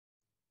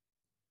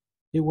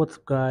Hey, what's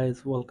up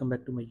guys, welcome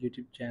back to my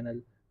YouTube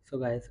channel. So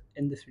guys,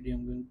 in this video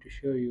I'm going to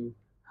show you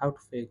how to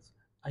fix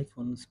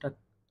iPhone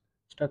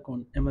stuck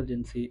on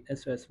emergency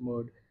SOS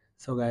mode.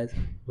 So guys,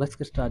 let's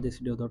get started this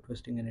video without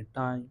wasting any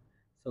time.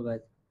 So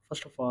guys,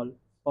 first of all,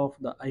 power off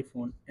the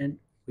iPhone and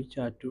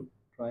recharge to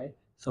try.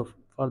 So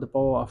for the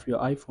power of your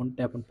iPhone,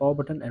 tap on power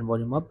button and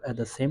volume up at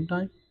the same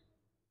time.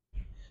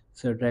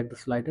 So drag the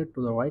slider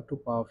to the right to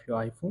power off your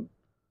iPhone.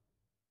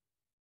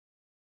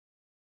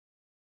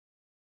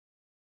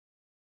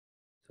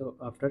 So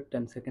after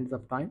 10 seconds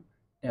of time,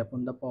 tap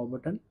on the power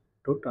button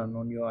to turn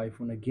on your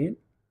iPhone again.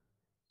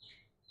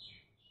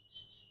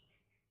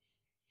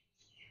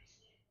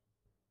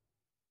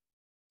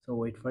 So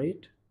wait for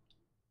it.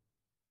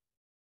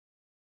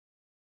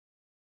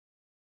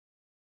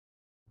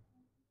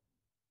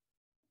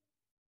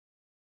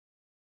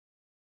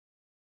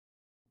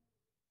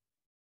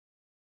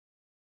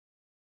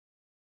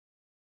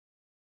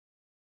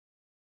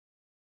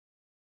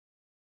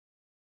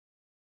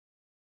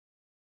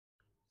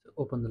 So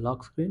open the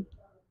lock screen,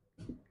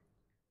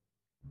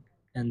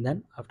 and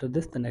then after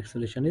this the next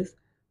solution is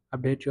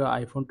update your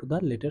iPhone to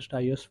the latest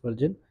iOS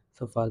version.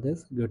 So for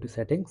this, go to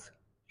settings,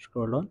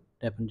 scroll down,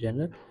 tap on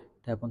general,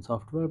 tap on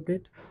software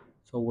update.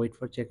 So wait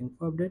for checking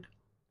for update.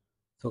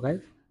 So guys,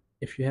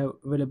 if you have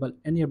available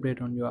any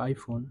update on your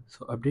iPhone,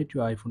 so update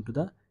your iPhone to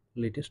the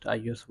latest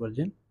iOS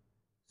version.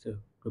 So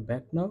go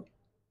back now,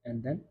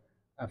 and then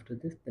after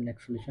this the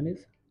next solution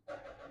is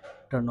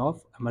turn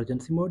off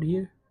emergency mode.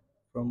 Here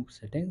from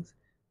settings,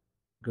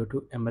 go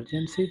to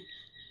emergency,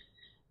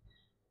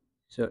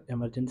 so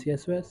emergency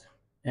SOS,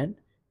 and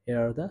here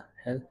are the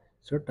health,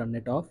 so turn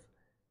it off.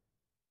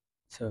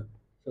 So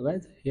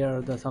guys, here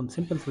are the some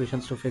simple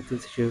solutions to fix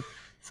this issue.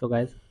 So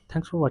guys,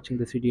 thanks for watching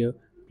this video.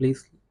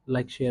 Please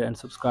like, share and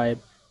subscribe.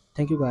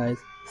 Thank you guys,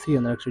 see you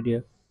in the next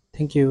video.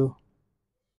 Thank you.